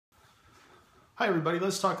Hi everybody,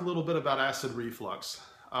 let's talk a little bit about acid reflux.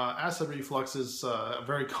 Acid reflux is a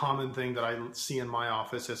very common thing that I see in my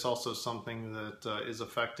office. It's also something that is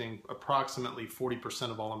affecting approximately 40%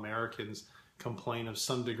 of all Americans complain of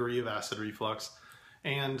some degree of acid reflux.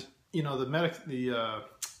 And you know, the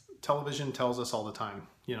television tells us all the time,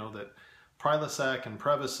 you know, that Prilosec and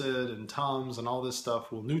Prevacid and Tums and all this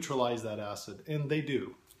stuff will neutralize that acid, and they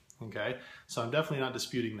do. Okay, so I'm definitely not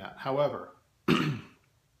disputing that. However,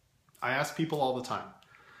 I ask people all the time,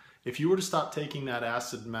 if you were to stop taking that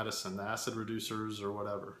acid medicine, the acid reducers or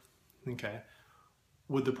whatever, okay,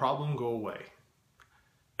 would the problem go away?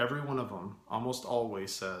 Every one of them almost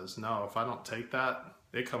always says, no, if I don't take that,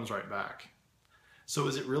 it comes right back. So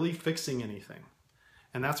is it really fixing anything?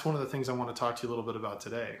 And that's one of the things I want to talk to you a little bit about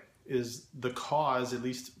today, is the cause, at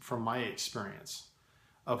least from my experience,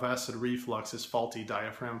 of acid reflux is faulty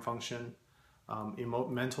diaphragm function,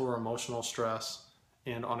 mental or emotional stress,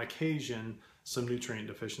 and on occasion, some nutrient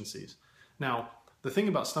deficiencies. Now, the thing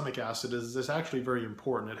about stomach acid is it's actually very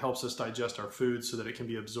important. It helps us digest our food so that it can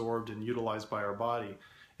be absorbed and utilized by our body.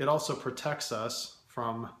 It also protects us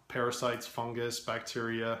from parasites, fungus,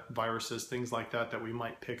 bacteria, viruses, things like that that we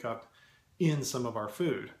might pick up in some of our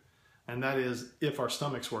food. And that is if our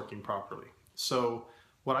stomach's working properly. So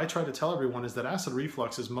what I try to tell everyone is that acid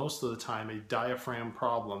reflux is most of the time a diaphragm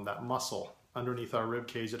problem, that muscle underneath our rib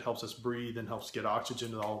cage that helps us breathe and helps get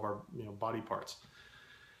oxygen to all of our body parts.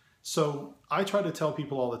 So I try to tell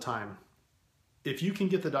people all the time, if you can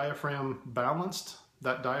get the diaphragm balanced,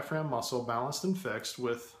 that diaphragm muscle balanced and fixed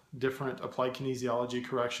with different applied kinesiology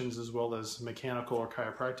corrections as well as mechanical or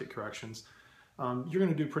chiropractic corrections, you're going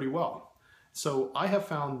to do pretty well. So I have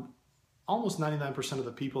found almost 99% of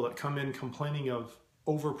the people that come in complaining of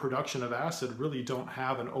overproduction of acid really don't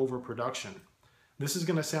have an overproduction. This is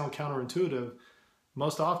going to sound counterintuitive.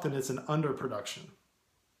 Most often it's an underproduction.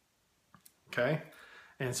 Okay?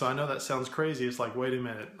 And so I know that sounds crazy. It's like, wait a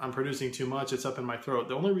minute, I'm producing too much, it's up in my throat.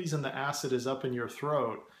 The only reason the acid is up in your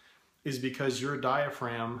throat is because your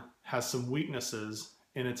diaphragm has some weaknesses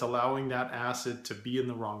and it's allowing that acid to be in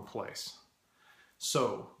the wrong place.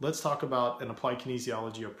 So let's talk about an applied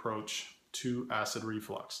kinesiology approach to acid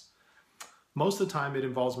reflux. Most of the time it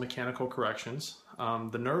involves mechanical corrections.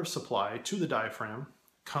 The nerve supply to the diaphragm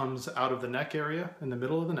comes out of the neck area, in the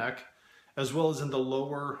middle of the neck, as well as in the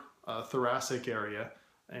lower thoracic area.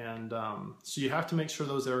 And so you have to make sure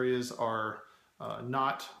those areas are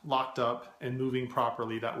not locked up and moving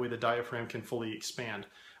properly. That way the diaphragm can fully expand.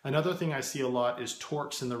 Another thing I see a lot is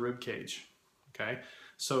torques in the rib cage. Okay,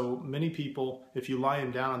 so many people, if you lie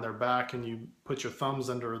them down on their back and you put your thumbs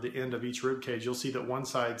under the end of each rib cage, you'll see that one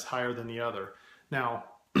side's higher than the other. Now,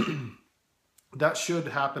 that should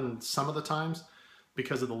happen some of the times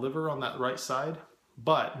because of the liver on that right side,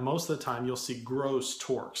 but most of the time you'll see gross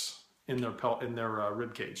torques in their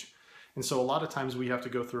rib cage. And so a lot of times we have to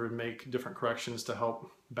go through and make different corrections to help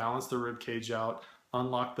balance the rib cage out,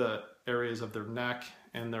 unlock the areas of their neck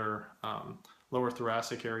and their lower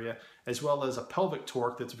thoracic area, as well as a pelvic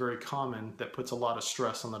torque that's very common that puts a lot of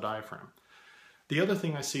stress on the diaphragm. The other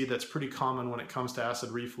thing I see that's pretty common when it comes to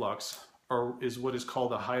acid reflux is what is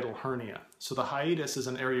called a hiatal hernia. So the hiatus is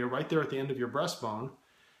an area right there at the end of your breastbone,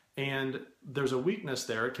 and there's a weakness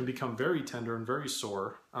there. It can become very tender and very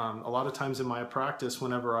sore. A lot of times in my practice,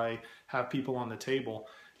 whenever I have people on the table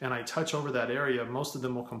and I touch over that area, most of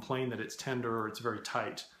them will complain that it's tender or it's very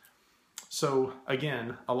tight. So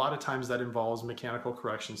again, a lot of times that involves mechanical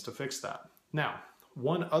corrections to fix that. Now,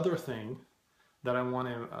 one other thing that I want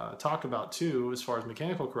to talk about too, as far as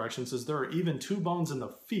mechanical corrections, is there are even two bones in the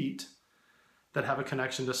feet that have a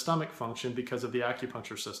connection to stomach function because of the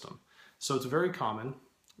acupuncture system. So it's very common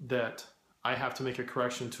that I have to make a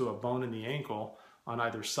correction to a bone in the ankle on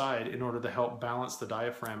either side in order to help balance the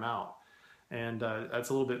diaphragm out. And that's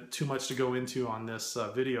a little bit too much to go into on this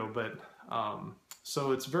video, but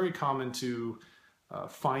so it's very common to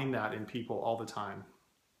find that in people all the time.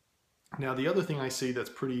 Now, the other thing I see that's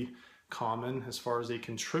pretty common as far as a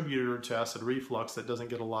contributor to acid reflux that doesn't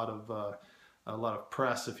get a lot of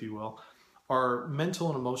press, if you will, are mental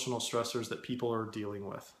and emotional stressors that people are dealing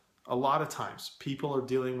with. A lot of times, people are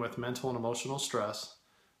dealing with mental and emotional stress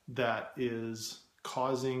that is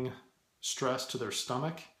causing stress to their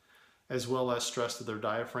stomach, as well as stress to their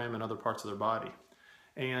diaphragm and other parts of their body.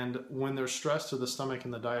 And when there's stress to the stomach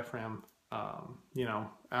and the diaphragm,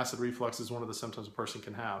 acid reflux is one of the symptoms a person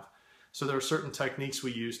can have. So there are certain techniques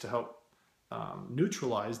we use to help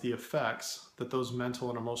neutralize the effects that those mental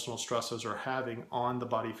and emotional stressors are having on the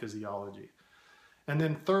body physiology. And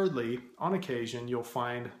then thirdly, on occasion, you'll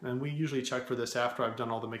find, and we usually check for this after I've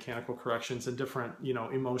done all the mechanical corrections and different,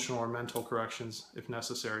 emotional or mental corrections if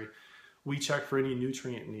necessary, we check for any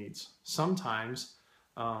nutrient needs. Sometimes,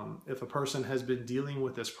 if a person has been dealing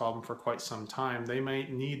with this problem for quite some time, they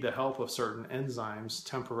might need the help of certain enzymes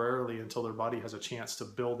temporarily until their body has a chance to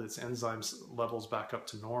build its enzymes levels back up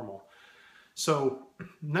to normal. So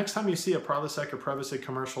next time you see a Prilosec or Prevacid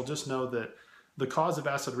commercial, just know that the cause of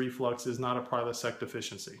acid reflux is not a Prilosec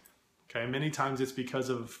deficiency. Okay, many times it's because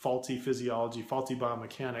of faulty physiology, faulty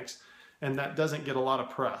biomechanics, and that doesn't get a lot of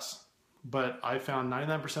press. But I found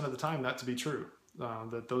 99% of the time that to be true.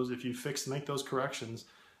 That if you make those corrections,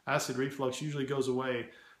 acid reflux usually goes away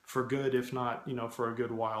for good, if not, for a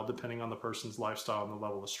good while, depending on the person's lifestyle and the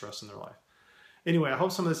level of stress in their life. Anyway, I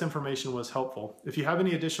hope some of this information was helpful. If you have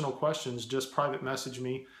any additional questions, just private message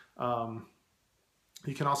me.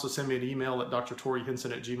 You can also send me an email at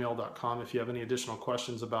drtorihinson@gmail.com if you have any additional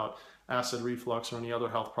questions about acid reflux or any other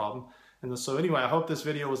health problem. And so anyway, I hope this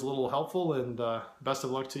video was a little helpful, and best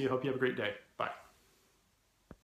of luck to you. Hope you have a great day.